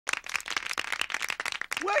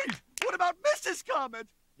Wait! What about Mrs. Comet?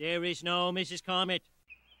 There is no Mrs. Comet.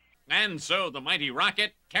 And so the mighty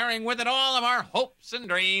rocket, carrying with it all of our hopes and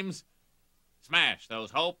dreams, smashed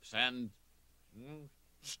those hopes and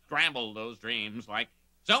scrambled those dreams like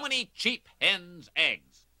so many cheap hens'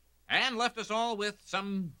 eggs, and left us all with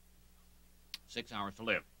some 6 hours to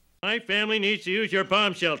live. My family needs to use your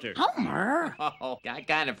bomb shelter. Homer! Oh, I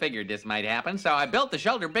kind of figured this might happen, so I built the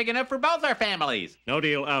shelter big enough for both our families. No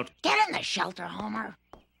deal, out. Get in the shelter, Homer.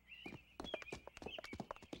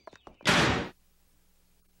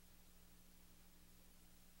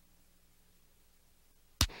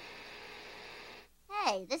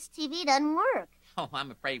 Hey, this TV doesn't work. Oh,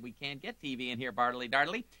 I'm afraid we can't get TV in here, Bartley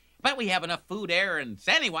Dartley. But we have enough food, air, and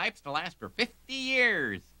sandy wipes to last for 50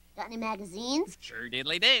 years. Got any magazines? Sure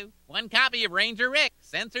diddly do. One copy of Ranger Rick,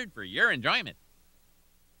 censored for your enjoyment.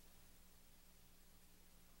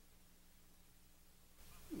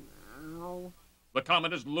 No. The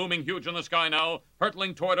comet is looming huge in the sky now,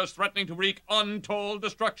 hurtling toward us, threatening to wreak untold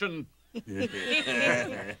destruction.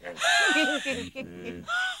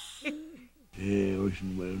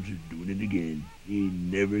 Orson Welles is doing it again. He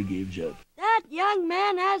never gives up. That young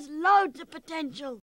man has loads of potential.